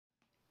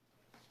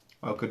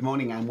Well, good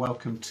morning and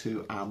welcome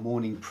to our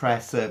morning prayer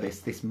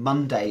service this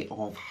Monday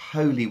of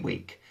Holy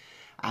Week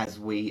as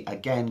we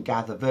again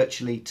gather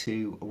virtually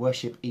to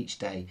worship each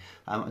day.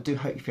 I do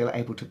hope you feel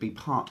able to be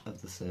part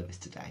of the service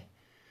today.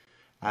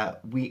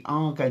 We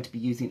are going to be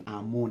using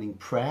our morning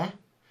prayer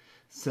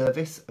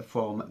service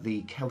from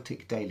the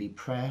Celtic Daily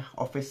Prayer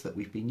Office that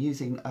we've been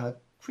using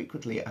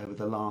frequently over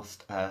the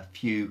last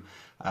few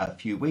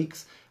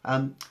weeks.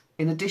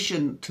 In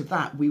addition to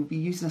that, we will be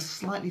using a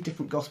slightly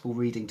different gospel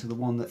reading to the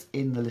one that's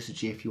in the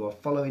liturgy if you are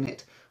following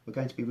it. We're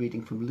going to be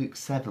reading from Luke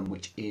 7,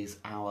 which is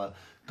our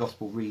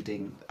gospel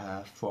reading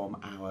from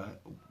our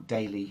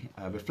daily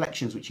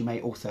reflections, which you may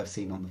also have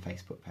seen on the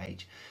Facebook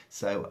page.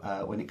 So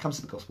when it comes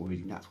to the gospel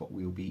reading, that's what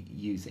we'll be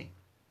using.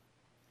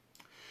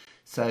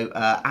 So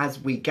as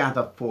we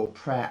gather for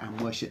prayer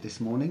and worship this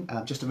morning,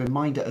 just a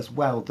reminder as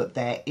well that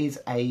there is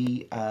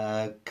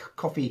a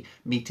coffee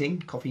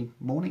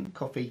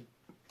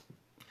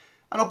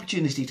an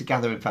opportunity to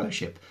gather in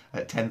fellowship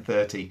at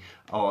 10:30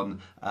 on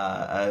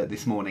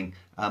this morning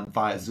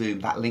via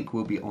Zoom. That link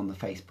will be on the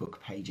Facebook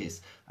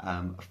pages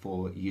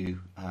for you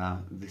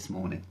this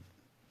morning.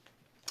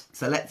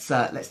 So let's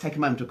take a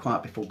moment of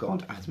quiet before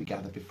God as we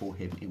gather before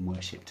Him in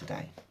worship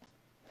today.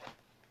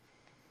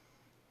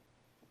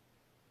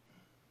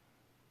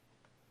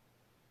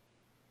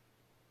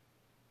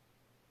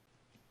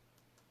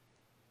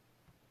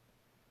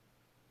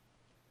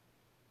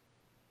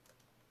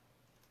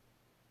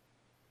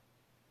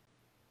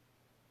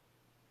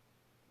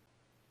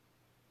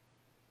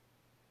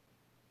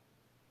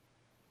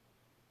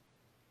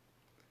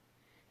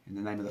 In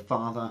the name of the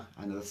Father,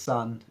 and of the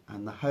Son,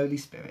 and the Holy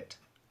Spirit.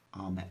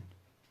 Amen.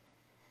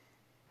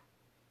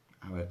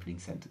 Our opening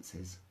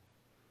sentences.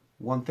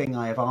 One thing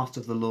I have asked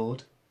of the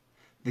Lord,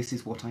 this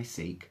is what I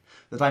seek,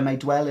 that I may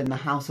dwell in the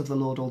house of the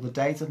Lord all the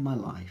days of my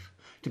life,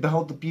 to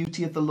behold the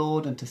beauty of the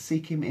Lord and to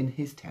seek him in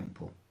his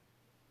temple.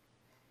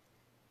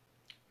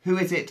 Who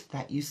is it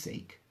that you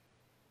seek?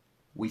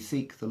 We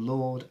seek the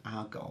Lord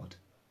our God.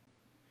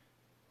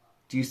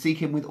 Do you seek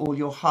him with all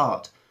your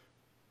heart?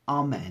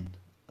 Amen.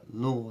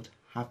 Lord,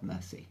 have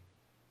mercy.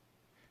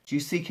 Do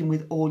you seek him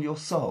with all your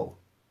soul?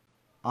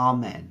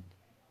 Amen.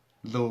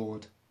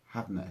 Lord,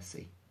 have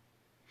mercy.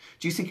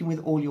 Do you seek him with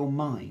all your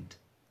mind?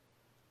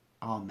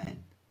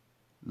 Amen.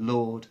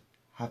 Lord,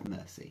 have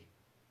mercy.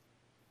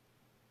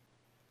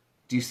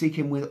 Do you seek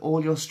him with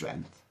all your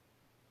strength?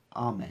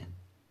 Amen.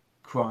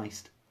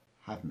 Christ,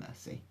 have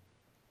mercy.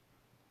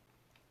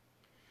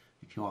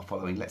 If you are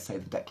following, let's say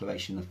the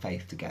declaration of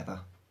faith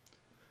together.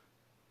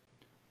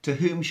 To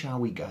whom shall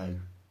we go?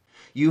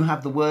 You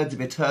have the words of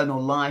eternal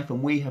life,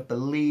 and we have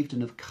believed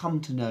and have come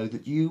to know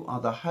that you are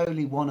the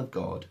Holy One of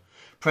God.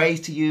 Praise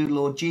to you,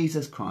 Lord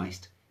Jesus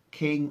Christ,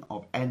 King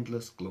of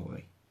endless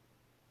glory.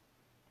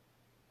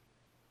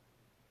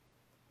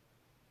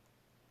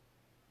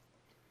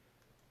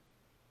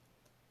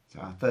 So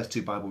our first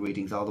two Bible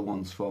readings are the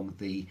ones from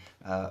the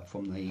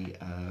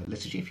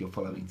liturgy if you're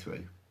following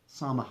through.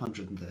 Psalm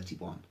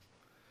 131.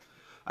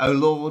 O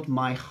Lord,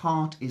 my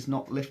heart is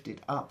not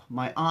lifted up,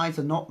 my eyes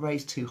are not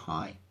raised too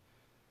high.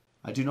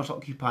 I do not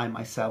occupy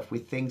myself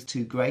with things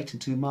too great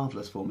and too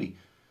marvellous for me,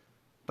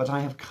 but I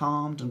have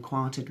calmed and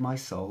quieted my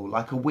soul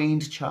like a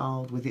weaned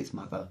child with its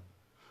mother.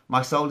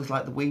 My soul is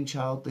like the weaned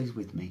child that is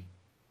with me.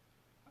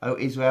 O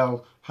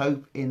Israel,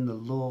 hope in the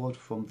Lord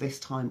from this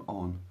time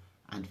on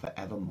and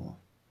forevermore.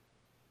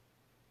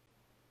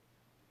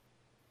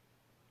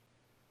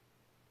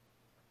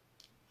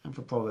 And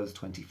for Proverbs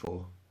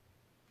 24.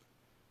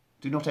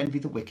 Do not envy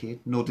the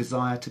wicked, nor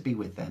desire to be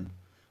with them,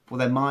 for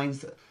their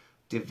minds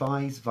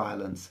devise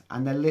violence,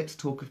 and their lips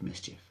talk of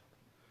mischief.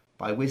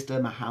 By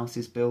wisdom a house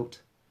is built,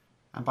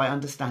 and by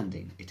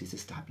understanding it is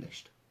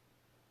established.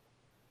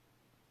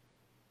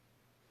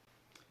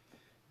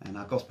 And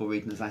our gospel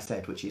reading, as I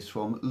said, which is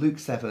from Luke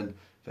 7,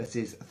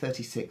 verses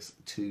 36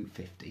 to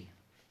 50.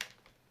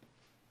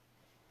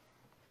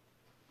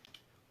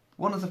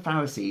 One of the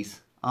Pharisees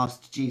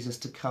asked Jesus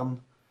to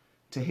come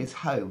to his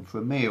home for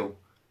a meal.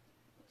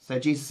 So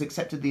Jesus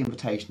accepted the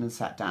invitation and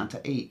sat down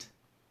to eat.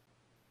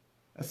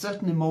 A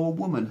certain immoral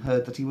woman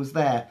heard that he was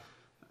there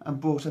and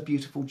brought a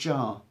beautiful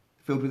jar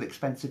filled with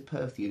expensive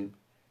perfume.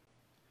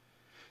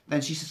 Then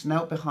she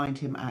knelt behind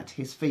him at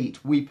his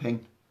feet,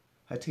 weeping.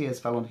 Her tears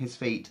fell on his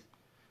feet,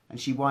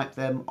 and she wiped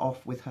them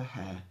off with her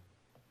hair.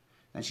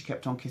 Then she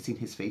kept on kissing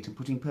his feet and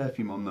putting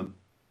perfume on them.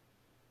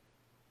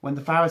 When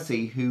the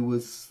Pharisee, who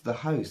was the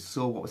host,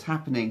 saw what was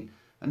happening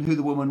and who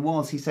the woman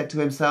was, he said to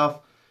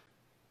himself,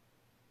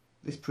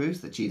 "This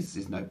proves that Jesus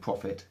is no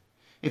prophet.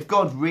 If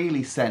God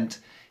really sent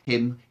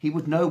him, he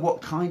would know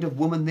what kind of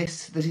woman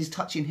this that is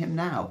touching him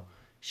now.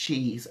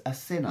 She's a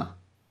sinner."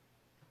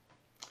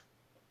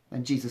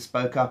 Then Jesus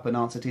spoke up and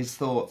answered his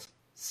thoughts.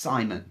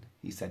 "Simon,"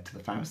 he said to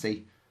the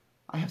Pharisee,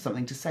 "I have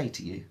something to say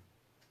to you."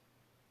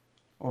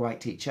 "All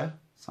right, teacher,"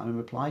 Simon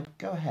replied.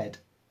 "Go ahead."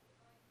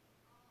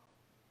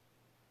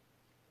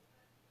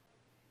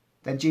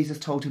 Then Jesus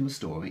told him a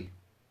story.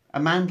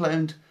 A man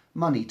loaned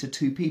money to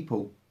two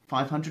people,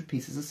 500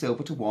 pieces of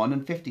silver to one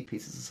and 50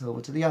 pieces of silver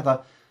to the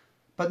other,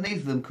 but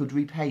neither of them could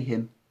repay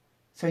him.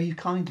 So he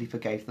kindly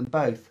forgave them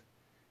both,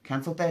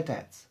 cancelled their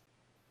debts.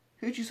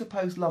 Who do you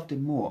suppose loved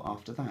him more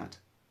after that?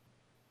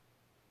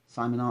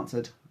 Simon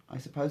answered, I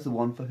suppose the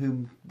one for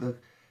whom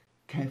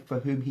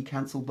he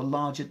cancelled the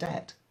larger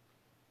debt.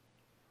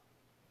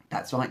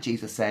 That's right,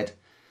 Jesus said.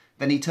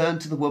 Then he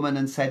turned to the woman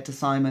and said to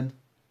Simon,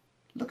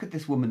 look at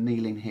this woman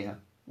kneeling here.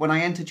 When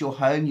I entered your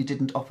home, you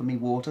didn't offer me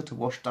water to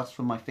wash dust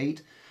from my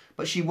feet,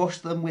 but she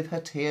washed them with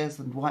her tears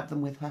and wiped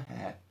them with her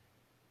hair.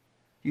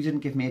 You didn't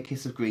give me a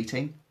kiss of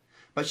greeting,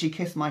 but she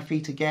kissed my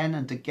feet again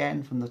and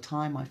again from the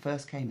time I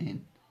first came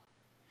in.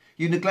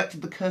 You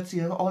neglected the courtesy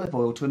of olive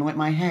oil to anoint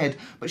my head,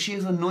 but she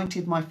has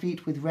anointed my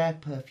feet with rare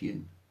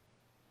perfume.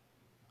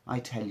 I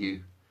tell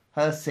you,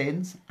 her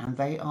sins, and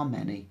they are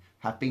many,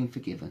 have been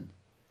forgiven.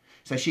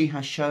 So she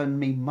has shown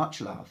me much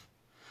love.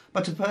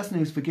 But a person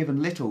who is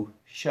forgiven little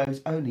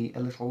shows only a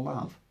little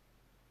love.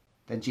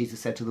 Then Jesus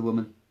said to the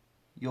woman,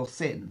 your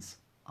sins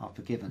are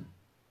forgiven.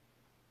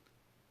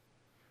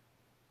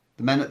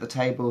 The men at the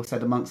table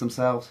said amongst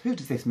themselves, who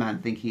does this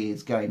man think he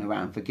is, going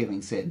around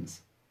forgiving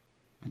sins?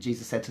 And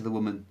Jesus said to the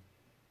woman,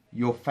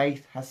 your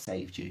faith has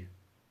saved you.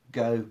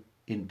 Go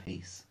in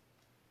peace.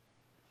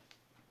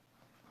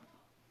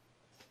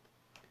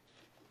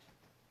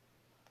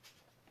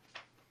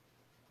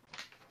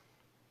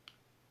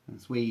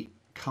 As we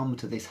come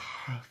to this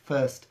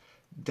first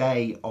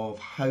day of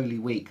Holy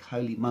Week,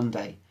 Holy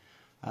Monday,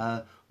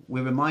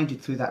 we're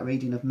reminded through that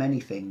reading of many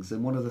things.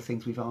 And one of the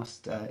things we've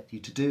asked you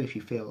to do, if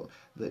you feel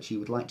that you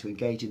would like to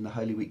engage in the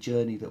Holy Week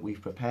journey that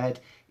we've prepared,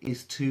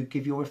 is to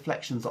give your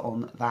reflections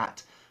on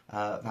that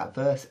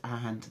verse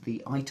and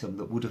the item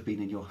that would have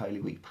been in your Holy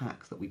Week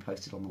pack that we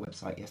posted on the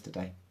website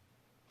yesterday.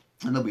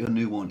 And there'll be a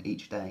new one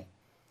each day.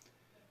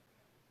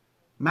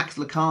 Max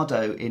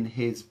Lucado, in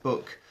his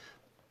book,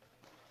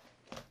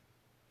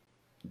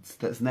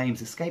 that name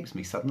escapes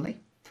me suddenly,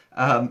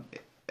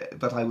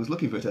 but I was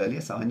looking for it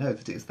earlier, so I know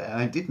that it's there.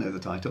 I did know the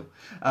title.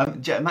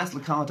 Max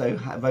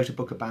Lucado wrote a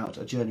book about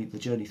the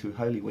journey through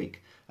Holy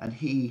Week, and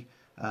he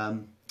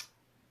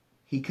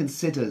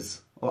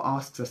considers, or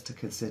asks us to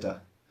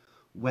consider,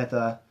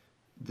 whether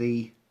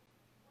the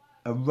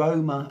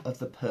aroma of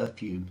the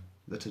perfume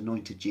that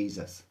anointed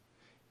Jesus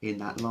in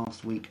that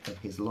last week of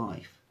his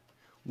life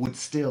would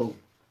still,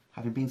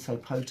 having been so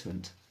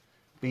potent,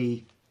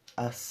 be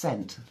a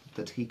scent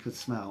that he could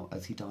smell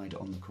as he died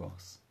on the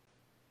cross.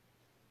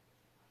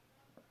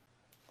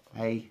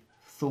 A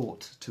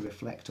thought to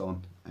reflect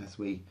on as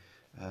we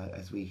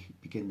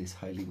begin this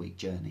Holy Week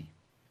journey.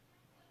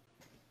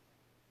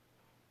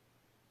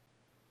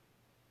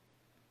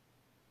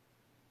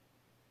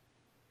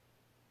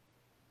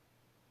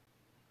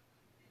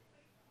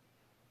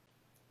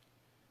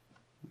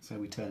 So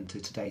we turn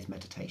to today's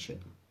meditation.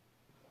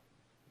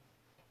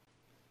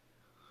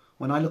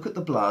 When I look at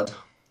the blood,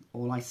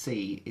 all I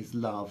see is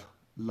love,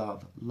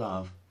 love,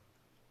 love.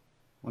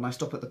 When I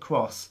stop at the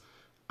cross,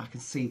 I can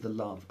see the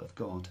love of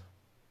God.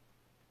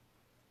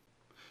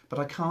 But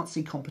I can't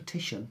see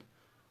competition.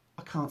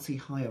 I can't see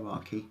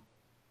hierarchy.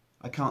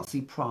 I can't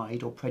see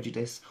pride or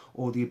prejudice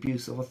or the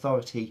abuse of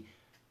authority.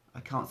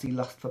 I can't see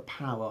lust for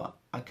power.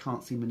 I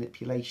can't see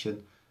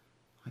manipulation.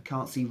 I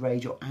can't see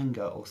rage or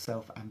anger or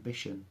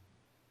self-ambition.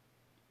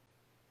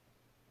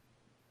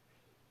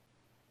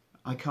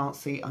 I can't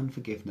see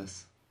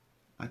unforgiveness.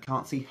 I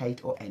can't see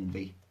hate or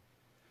envy.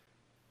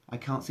 I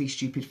can't see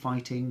stupid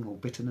fighting or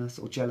bitterness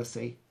or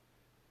jealousy.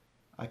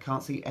 I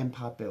can't see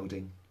empire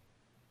building.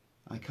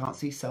 I can't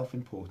see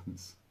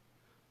self-importance.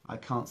 I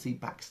can't see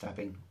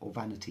backstabbing or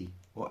vanity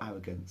or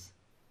arrogance.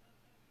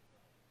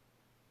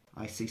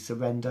 I see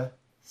surrender,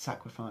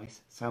 sacrifice,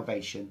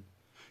 salvation,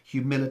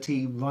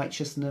 humility,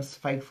 righteousness,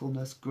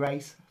 faithfulness,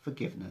 grace,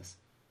 forgiveness,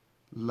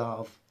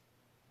 love,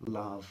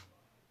 love,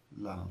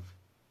 love.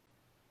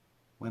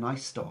 When I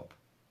stop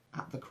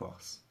at the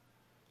cross,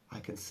 I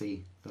can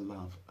see the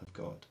love of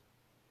God.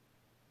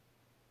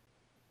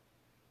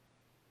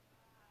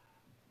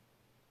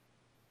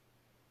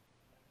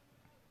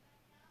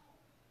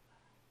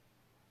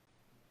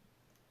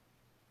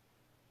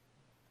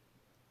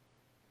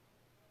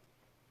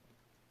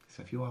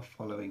 So if you are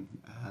following,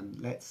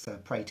 let's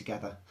pray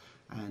together.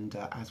 And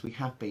as we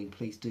have been,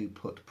 please do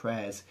put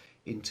prayers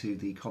into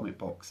the comment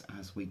box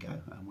as we go,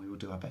 and we will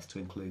do our best to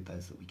include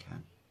those that we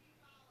can.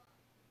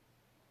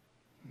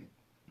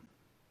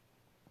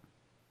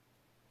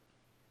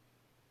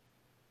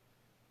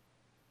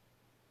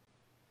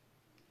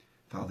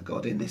 Father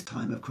God, in this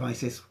time of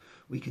crisis,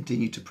 we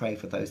continue to pray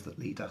for those that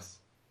lead us.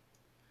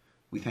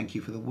 We thank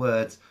you for the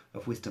words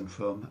of wisdom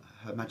from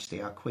Her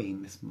Majesty our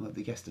Queen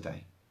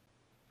yesterday,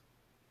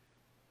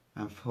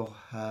 and for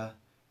her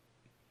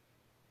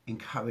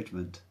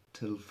encouragement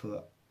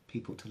for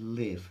people to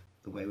live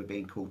the way we're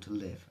being called to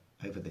live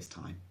over this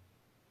time.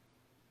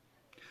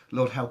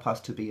 Lord, help us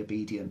to be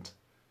obedient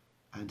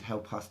and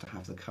help us to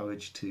have the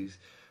courage to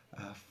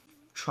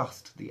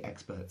trust the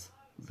experts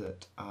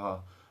that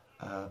are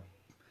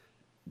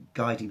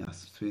guiding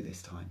us through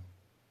this time.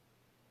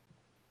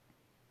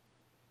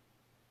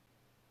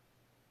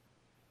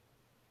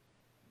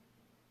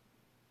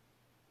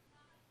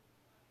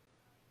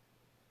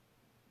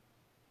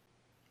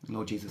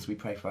 Lord Jesus, we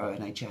pray for our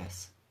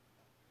NHS,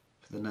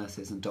 for the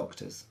nurses and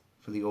doctors,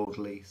 for the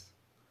orderlies,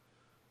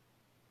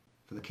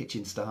 for the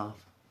kitchen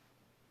staff,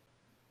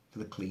 for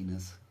the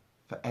cleaners,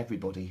 for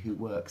everybody who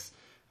works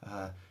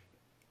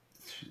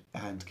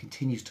and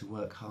continues to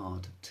work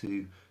hard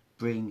to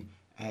bring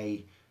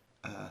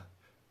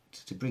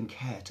to bring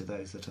care to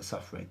those that are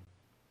suffering.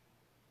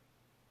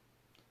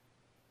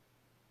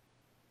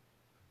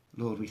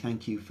 Lord, we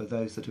thank you for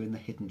those that are in the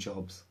hidden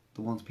jobs,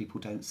 the ones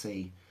people don't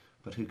see,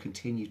 but who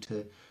continue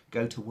to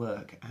go to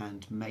work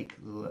and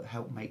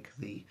help make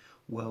the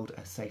world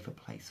a safer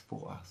place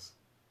for us.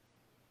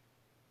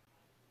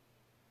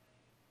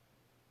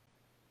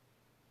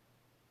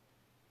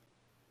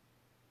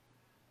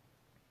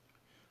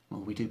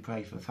 Lord, we do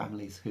pray for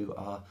families who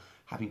are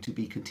having to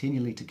be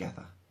continually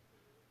together.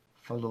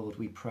 For Lord,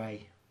 we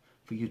pray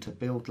for you to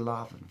build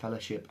love and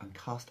fellowship and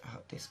cast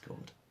out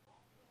discord.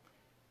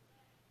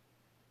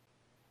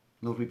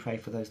 Lord, we pray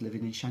for those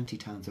living in shanty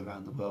towns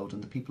around the world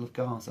and the people of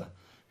Gaza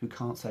who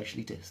can't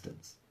socially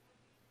distance.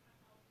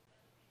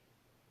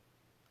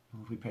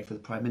 Lord, we pray for the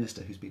Prime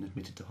Minister who's been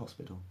admitted to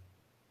hospital.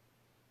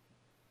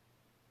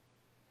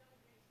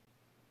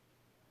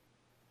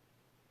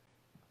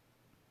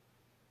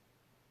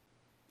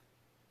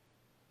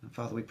 And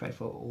Father, we pray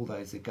for all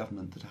those in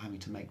government that are having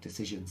to make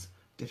decisions,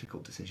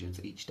 difficult decisions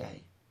each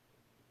day.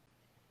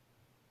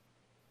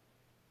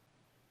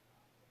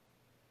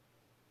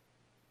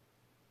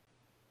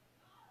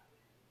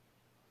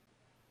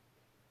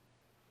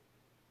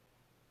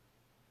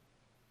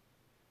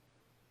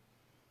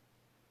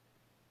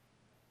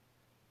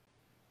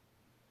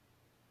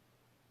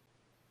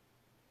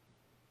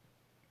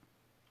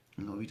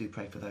 And Lord, we do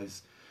pray for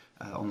those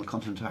on the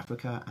continent of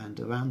Africa and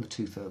around the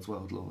two-thirds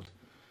world, Lord.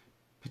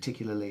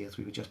 Particularly as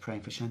we were just praying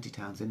for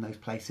shantytowns, in those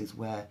places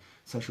where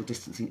social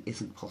distancing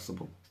isn't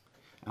possible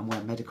and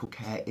where medical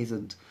care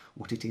isn't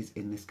what it is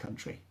in this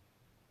country.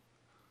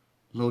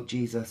 Lord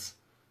Jesus,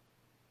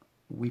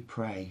 we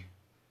pray,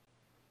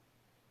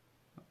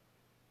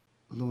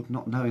 Lord,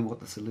 not knowing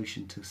what the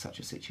solution to such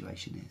a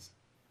situation is,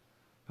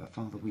 but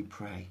Father, we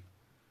pray,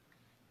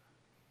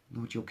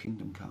 Lord, your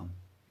kingdom come.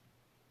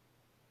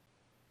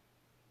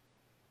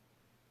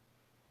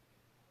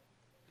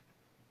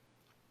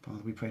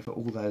 Father, we pray for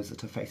all those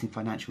that are facing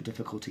financial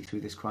difficulty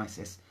through this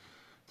crisis,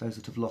 those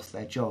that have lost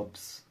their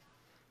jobs,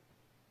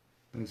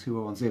 those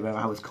who are on 0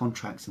 hours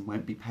contracts and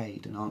won't be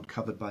paid and aren't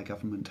covered by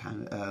government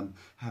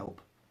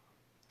help.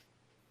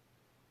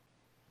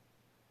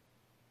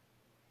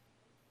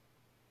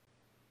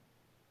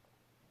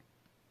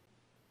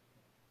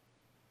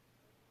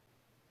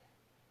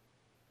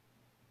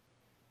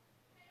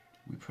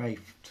 We pray,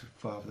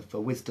 Father,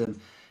 for wisdom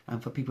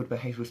and for people to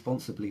behave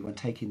responsibly when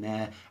taking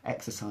their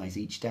exercise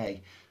each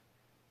day.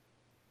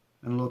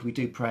 And Lord, we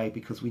do pray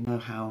because we know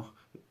how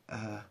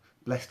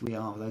blessed we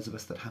are, those of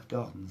us that have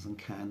gardens and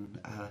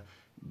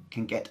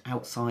can get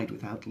outside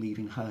without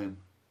leaving home.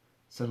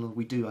 So Lord,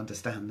 we do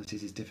understand that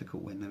it is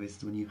difficult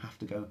when you have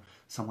to go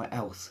somewhere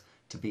else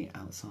to be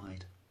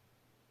outside.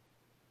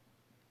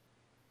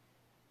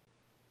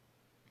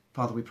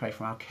 Father, we pray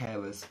for our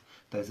carers,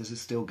 those that are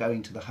still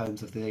going to the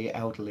homes of the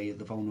elderly,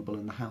 the vulnerable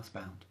and the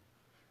housebound.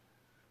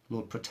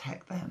 Lord,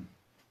 protect them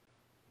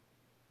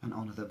and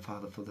honour them,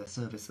 Father, for the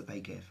service that they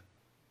give.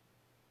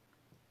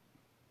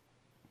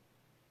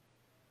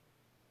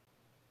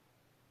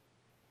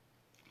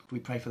 Lord, we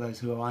pray for those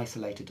who are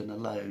isolated and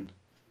alone.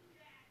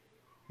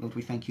 Lord,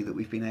 we thank you that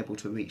we've been able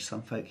to reach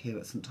some folk here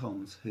at St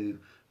Thomas who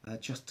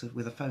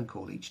with a phone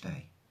call each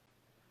day.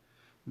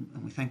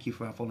 And we thank you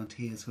for our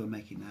volunteers who are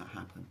making that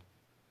happen.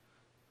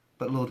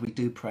 But Lord, we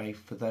do pray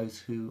for those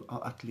who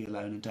are utterly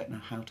alone and don't know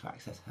how to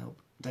access help,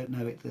 don't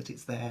know that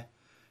it's there,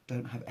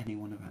 don't have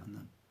anyone around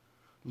them.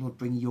 Lord,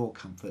 bring your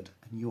comfort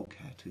and your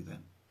care to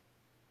them.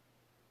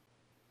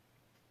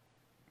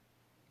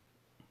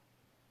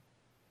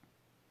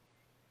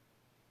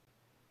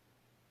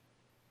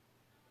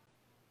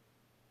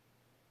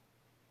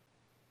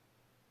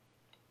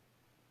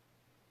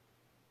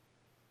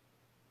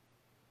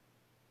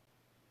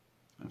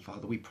 And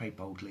Father, we pray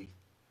boldly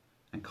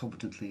and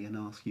competently and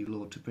ask you,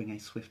 Lord, to bring a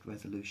swift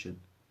resolution.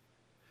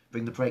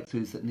 Bring the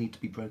breakthroughs that need to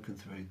be broken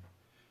through.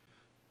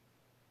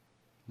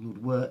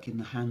 Lord, work in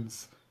the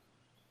hands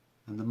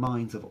and the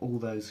minds of all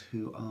those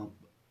who are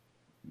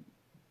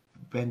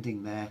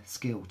bending their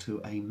skill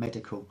to a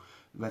medical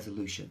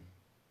resolution.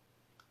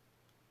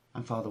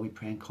 And Father, we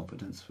pray in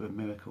confidence for a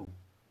miracle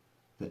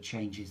that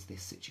changes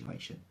this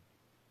situation.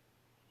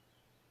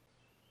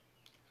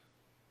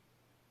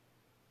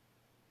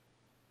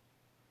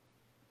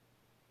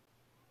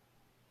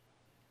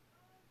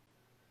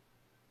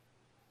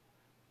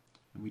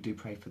 And we do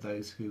pray for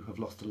those who have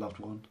lost a loved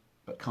one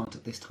but can't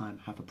at this time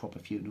have a proper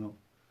funeral.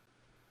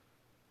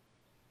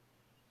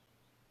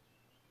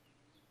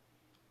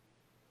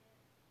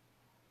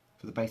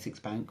 For the Basics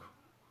Bank,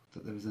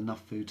 that there is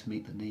enough food to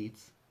meet the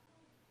needs.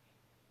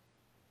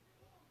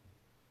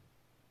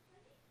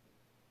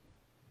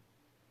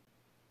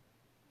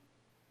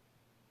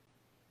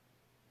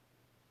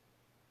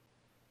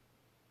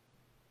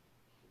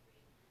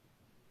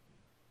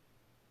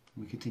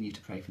 We continue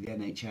to pray for the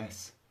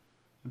NHS,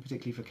 and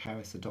particularly for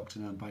Caris, a doctor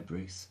known by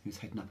Bruce, who's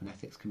heading up an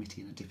ethics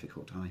committee in a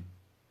difficult time,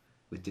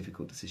 with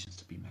difficult decisions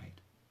to be made.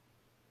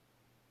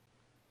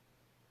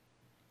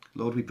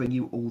 Lord, we bring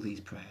you all these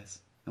prayers,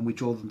 and we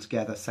draw them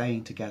together,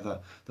 saying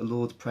together the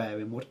Lord's Prayer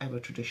in whatever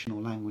traditional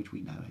language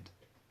we know it.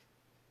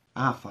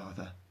 Our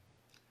Father,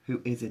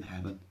 who is in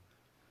heaven,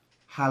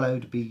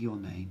 hallowed be your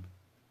name.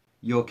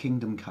 Your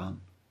kingdom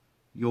come,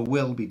 your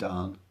will be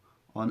done,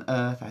 on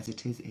earth as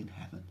it is in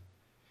heaven.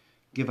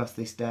 Give us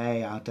this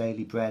day our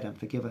daily bread, and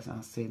forgive us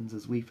our sins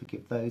as we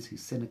forgive those who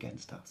sin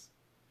against us.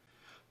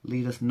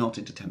 Lead us not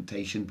into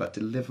temptation, but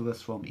deliver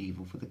us from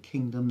evil. For the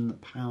kingdom, and the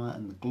power,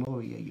 and the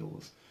glory are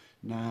yours,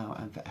 now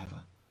and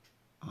forever.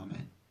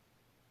 Amen.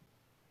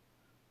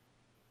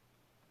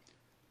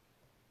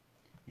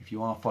 If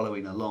you are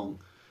following along,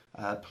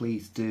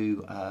 please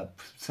do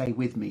say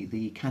with me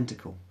the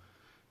canticle.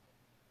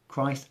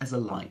 Christ as a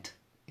light,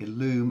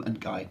 illume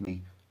and guide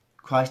me.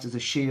 Christ as a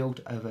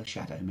shield,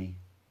 overshadow me.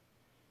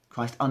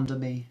 Christ under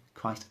me,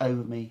 Christ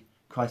over me,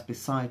 Christ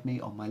beside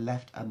me, on my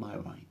left and my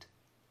right.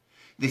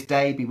 This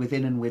day be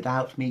within and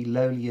without me,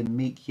 lowly and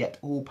meek, yet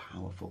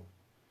all-powerful.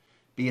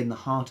 Be in the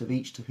heart of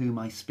each to whom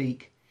I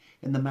speak,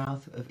 in the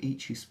mouth of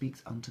each who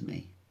speaks unto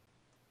me.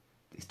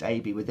 This day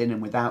be within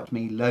and without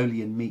me,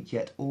 lowly and meek,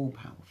 yet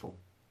all-powerful.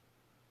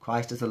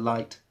 Christ as a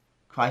light,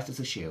 Christ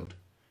as a shield,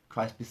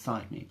 Christ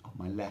beside me, on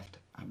my left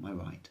and my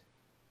right.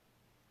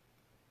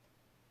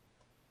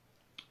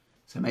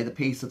 So may the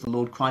peace of the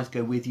Lord Christ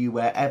go with you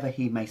wherever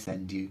he may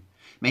send you.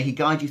 May he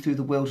guide you through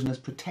the wilderness,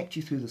 protect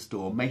you through the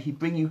storm. May he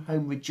bring you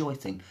home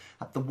rejoicing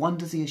at the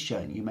wonders he has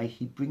shown you. May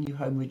he bring you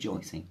home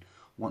rejoicing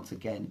once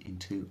again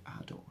into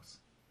our doors.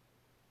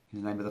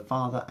 In the name of the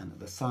Father, and of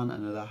the Son,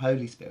 and of the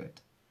Holy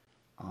Spirit.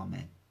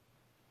 Amen.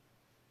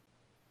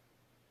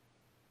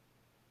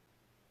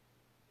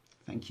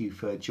 Thank you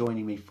for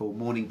joining me for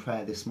morning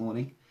prayer this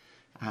morning.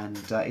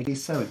 And it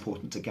is so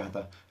important to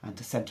gather and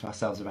to centre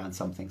ourselves around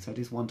something. So it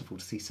is wonderful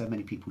to see so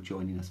many people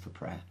joining us for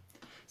prayer.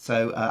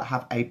 So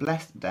have a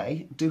blessed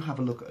day. Do have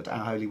a look at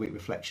our Holy Week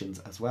reflections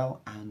as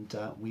well. And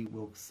we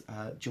will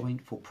join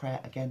for prayer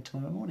again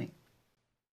tomorrow morning.